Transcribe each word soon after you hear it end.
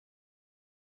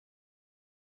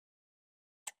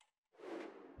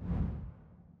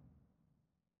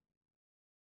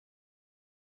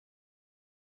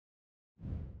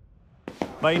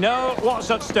They know what's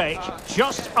at stake.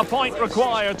 Just a point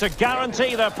required to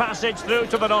guarantee their passage through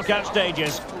to the knockout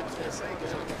stages.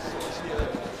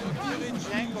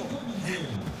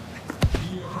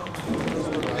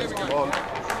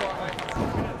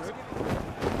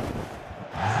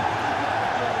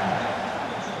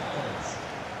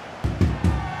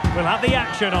 We'll have the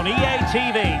action on EA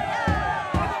TV.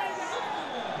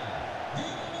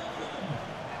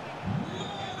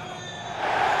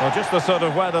 Well, just the sort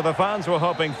of weather the fans were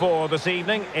hoping for this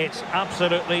evening. It's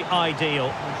absolutely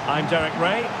ideal. I'm Derek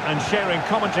Ray, and sharing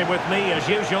commentary with me, as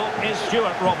usual, is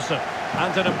Stuart Robson.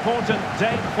 And an important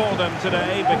date for them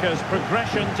today, because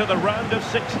progression to the round of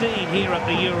 16 here at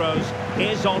the Euros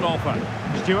is on offer.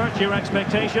 Stuart, your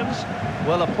expectations?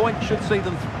 Well, a point should see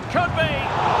them... Could be!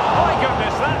 My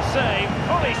goodness, that save.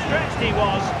 Fully stretched he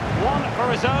was. One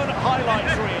for his own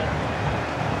highlights reel.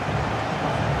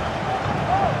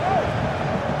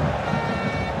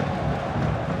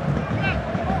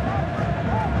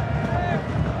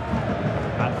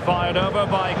 Fired over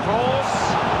by Kroos,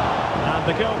 and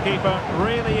the goalkeeper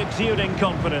really exuding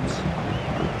confidence.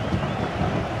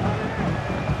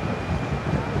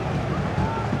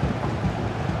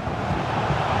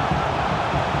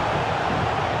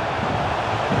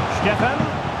 Stefan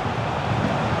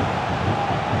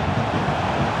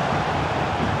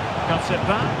cuts it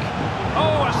back.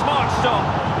 Oh, a smart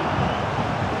stop.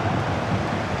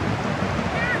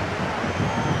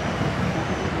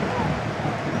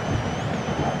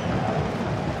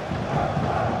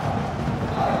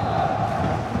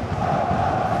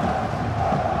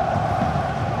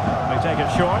 Take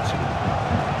it short.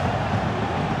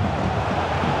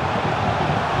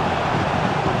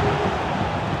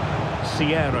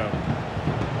 Sierra.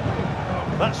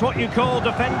 That's what you call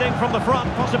defending from the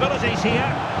front. Possibilities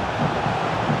here.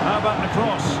 How about the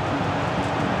cross?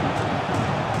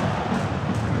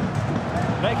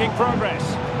 Making progress.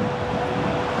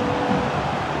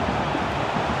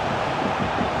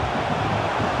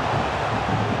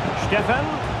 Stefan.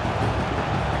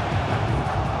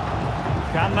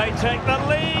 Can they take the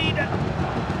lead?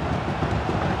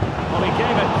 Well, he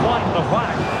gave it quite the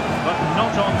whack, but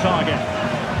not on target.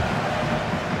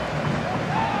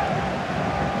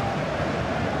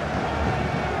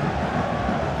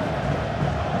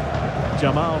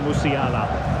 Jamal Musiala.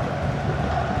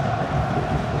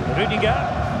 Rudiger.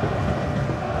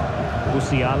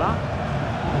 Musiala.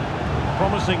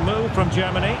 Promising move from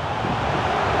Germany.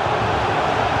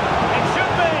 It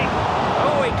should be!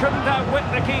 Oh, he couldn't outwit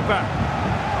the keeper.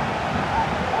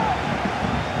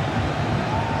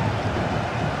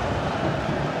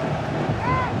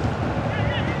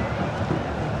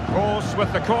 Kroos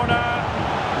with the corner.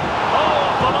 Oh,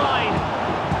 off the line.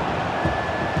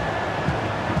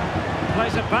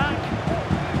 Plays it back.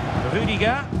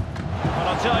 Rudiger. Well,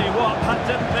 I'll tell you what, that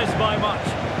didn't miss by much.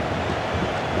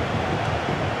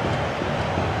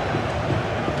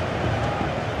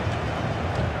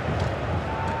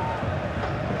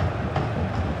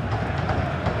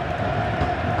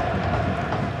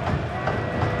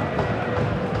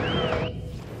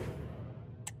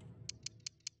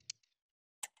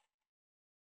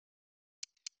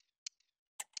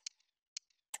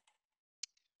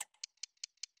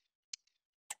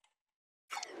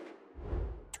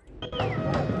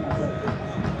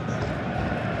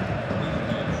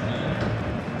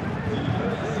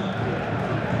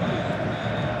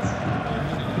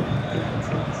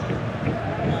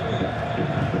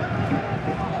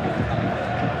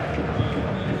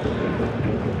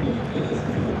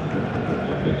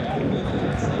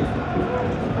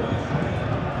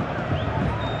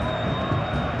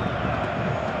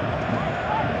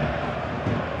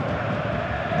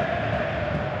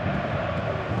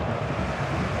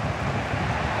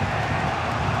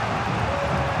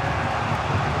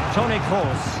 Toni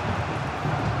Kroos.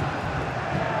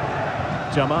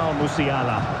 Jamal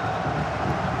Musiala.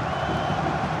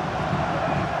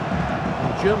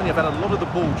 Germany have had a lot of the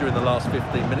ball during the last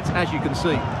 15 minutes, as you can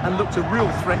see, and looked a real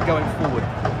threat going forward.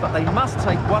 But they must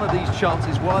take one of these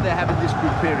chances while they're having this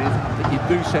good period that you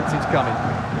do sense it's coming.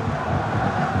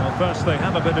 Well, first they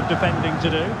have a bit of defending to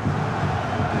do.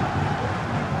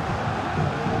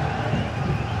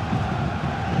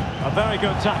 A very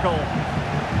good tackle.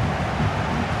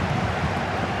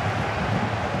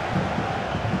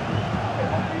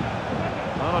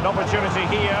 Well, an opportunity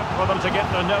here for them to get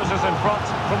their noses in front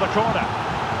from the corner.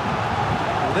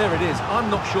 Well, there it is. I'm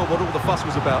not sure what all the fuss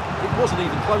was about. It wasn't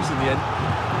even close in the end.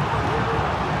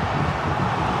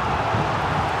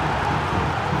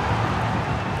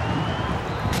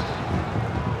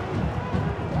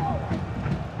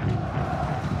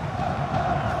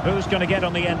 Who's going to get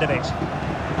on the end of it?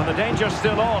 And the danger's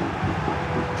still on.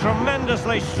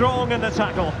 Tremendously strong in the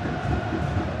tackle.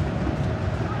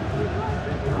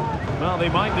 Well, they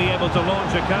might be able to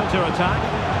launch a counter-attack.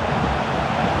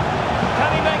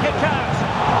 Can he make it count?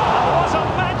 Oh, what a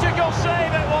magical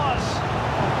save it was!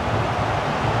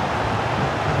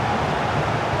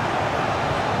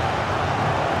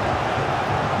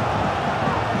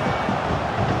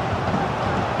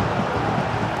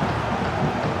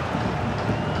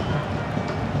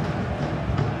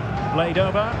 Played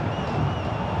over.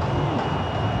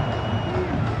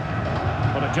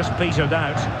 But it just petered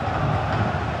out.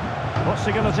 What's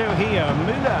he going to do here?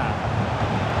 Müller.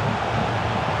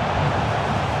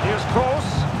 Here's Kroos.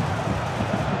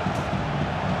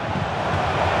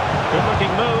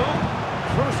 Good-looking move.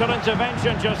 Crucial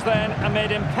intervention just then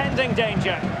amid impending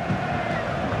danger.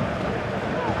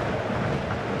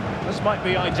 This might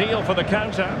be ideal for the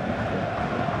counter.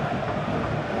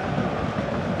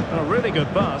 A really good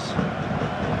pass.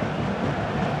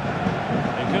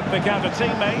 He could pick out a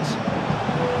teammate.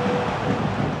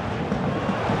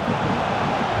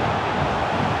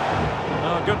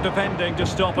 Good defending to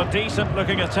stop a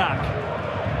decent-looking attack.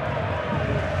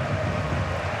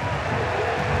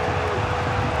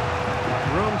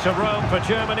 Room to roam for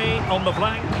Germany on the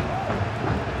flank.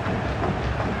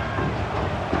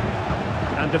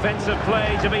 And defensive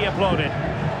play to be applauded.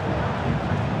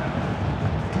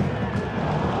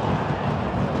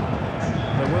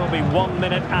 There will be 1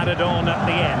 minute added on at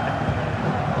the end.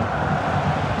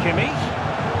 Kimmich.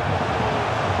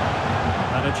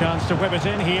 And a chance to whip it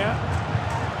in here.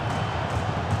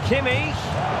 Kimmich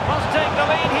must take the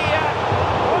lead here.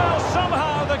 Well,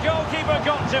 somehow the goalkeeper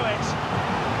got to it.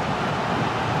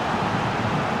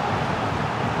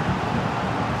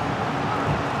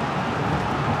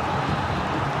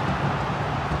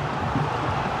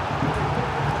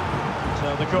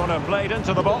 So the corner played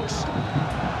into the box.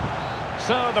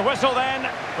 So the whistle then.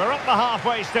 We're at the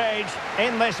halfway stage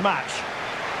in this match.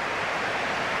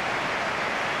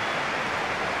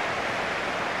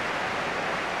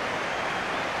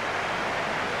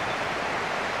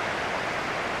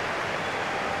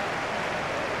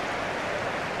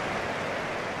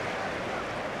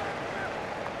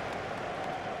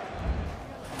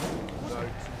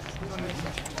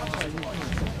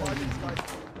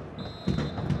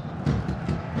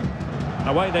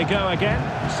 Away they go again.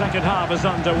 Second half is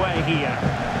underway here.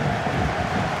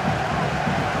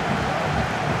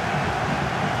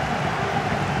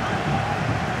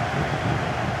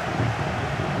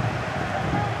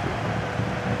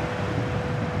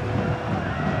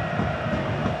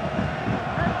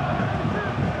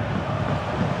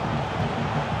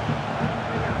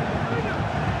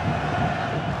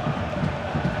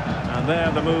 And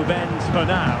there the move ends for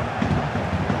now.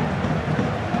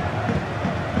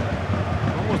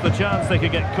 The chance they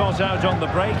could get caught out on the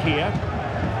break here.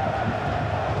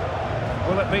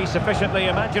 Will it be sufficiently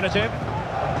imaginative?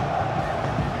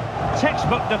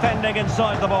 Textbook defending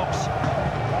inside the box.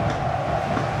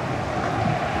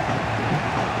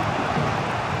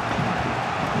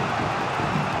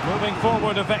 Moving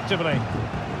forward effectively.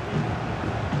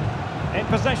 In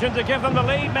possession to give them the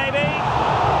lead, maybe.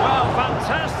 Well,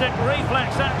 fantastic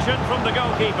reflex action from the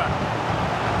goalkeeper.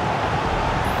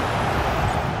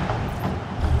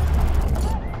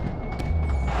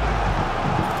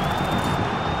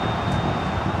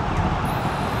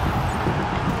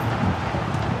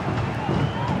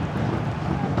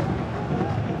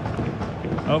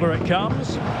 Over it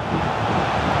comes.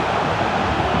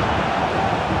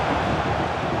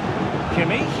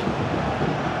 Kimmich.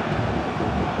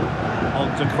 On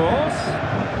to Kroos.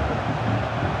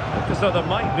 Just thought there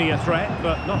might be a threat,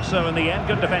 but not so in the end.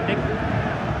 Good defending.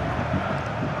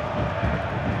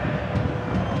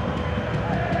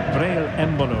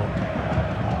 Embolo.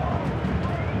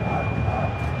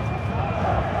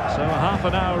 So half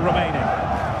an hour remaining.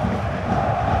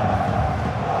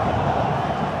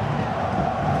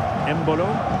 Embolo.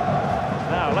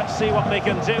 Now let's see what they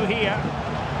can do here.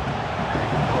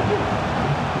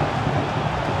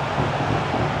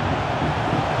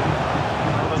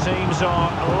 Well, the teams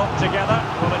are locked together.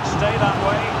 Will it stay that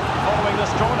way following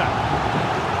this corner?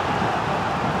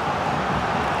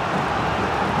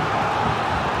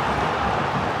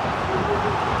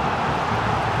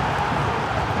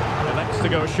 To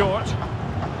go short. It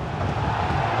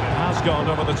has gone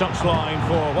over the touchline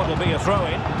for what will be a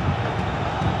throw-in.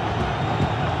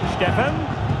 Steffen.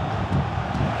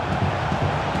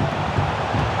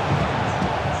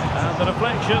 And the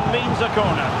deflection means a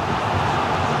corner.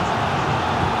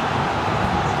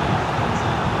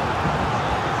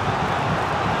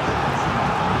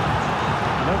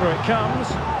 And over it comes.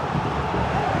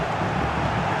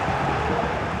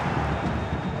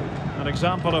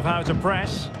 example of how to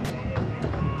press.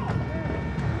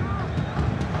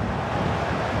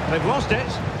 They've lost it.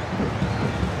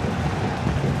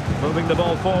 Moving the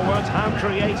ball forward, how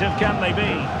creative can they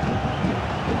be?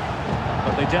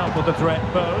 But they dealt with the threat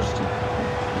posed.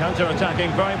 Counter-attacking,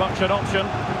 very much an option.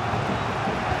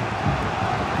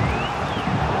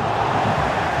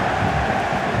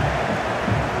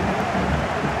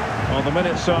 Well, the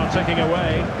minutes are ticking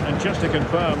away, and just to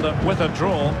confirm that with a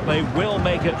draw, they will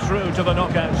make it through to the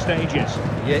knockout stages.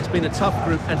 Yeah, it's been a tough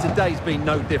group, and today's been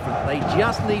no different. They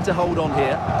just need to hold on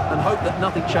here and hope that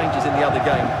nothing changes in the other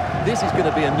game. This is going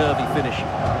to be a nervy finish.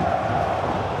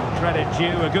 Credit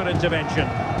due, a good intervention.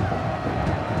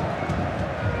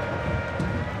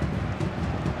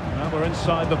 Well, we're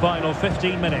inside the final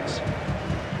 15 minutes.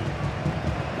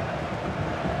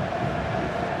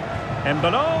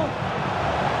 Embolo.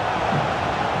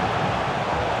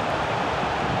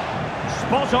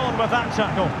 Spot on with that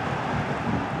tackle.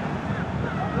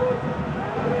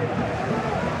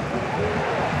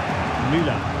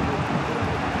 Müller.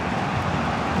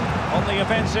 On the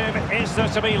offensive, is there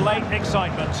to be late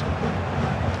excitement?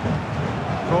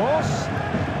 Kroos.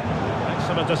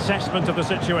 Excellent assessment of the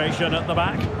situation at the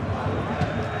back.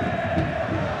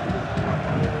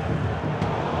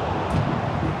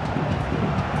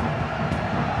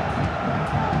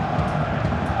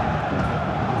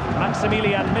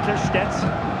 Mittelstädt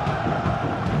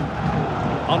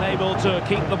unable to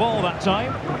keep the ball that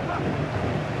time.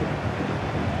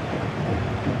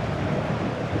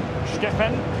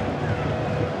 Stefan.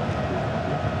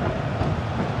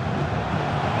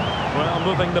 Well,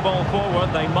 moving the ball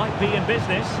forward, they might be in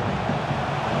business.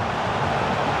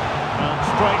 And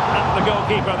straight at the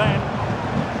goalkeeper then.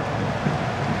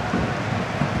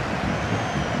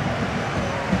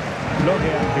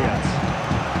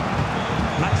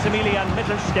 Maximilian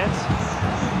Mittelstädt.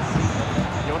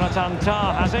 Jonathan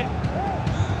Tah has it.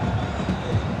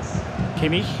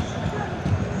 Kimmich.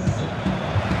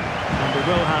 And we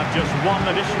will have just one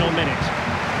additional minute.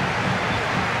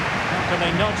 How can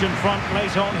they nudge in front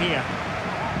late on here?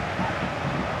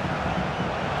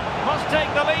 Must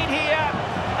take the lead here.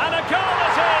 And a goal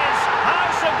it is! How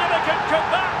significant could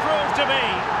that prove to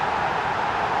be?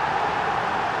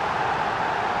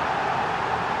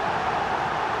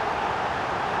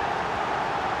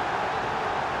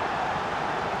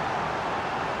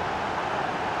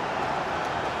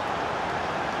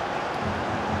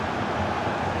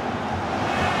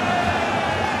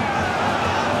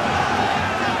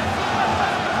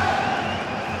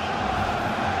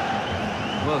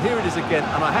 Well, here it is again,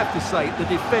 and I have to say, the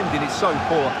defending is so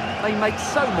poor. They make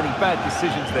so many bad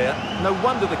decisions there. No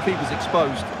wonder the keeper's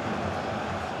exposed.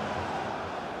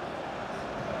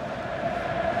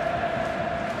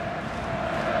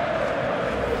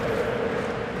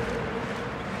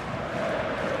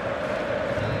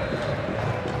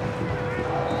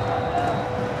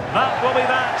 That will be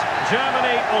that.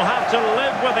 Germany will have to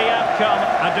live with the outcome,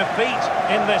 a defeat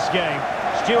in this game.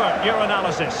 Stuart, your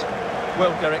analysis.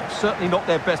 Well, Derek, certainly not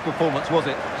their best performance, was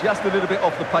it? Just a little bit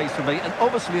off the pace for me, and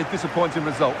obviously a disappointing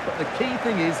result. But the key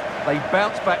thing is they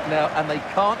bounce back now, and they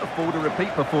can't afford a repeat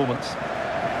performance.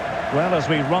 Well, as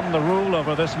we run the rule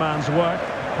over this man's work,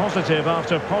 positive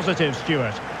after positive,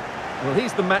 Stuart. Well,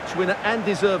 he's the match winner, and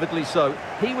deservedly so.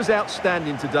 He was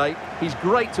outstanding today. He's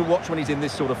great to watch when he's in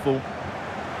this sort of form.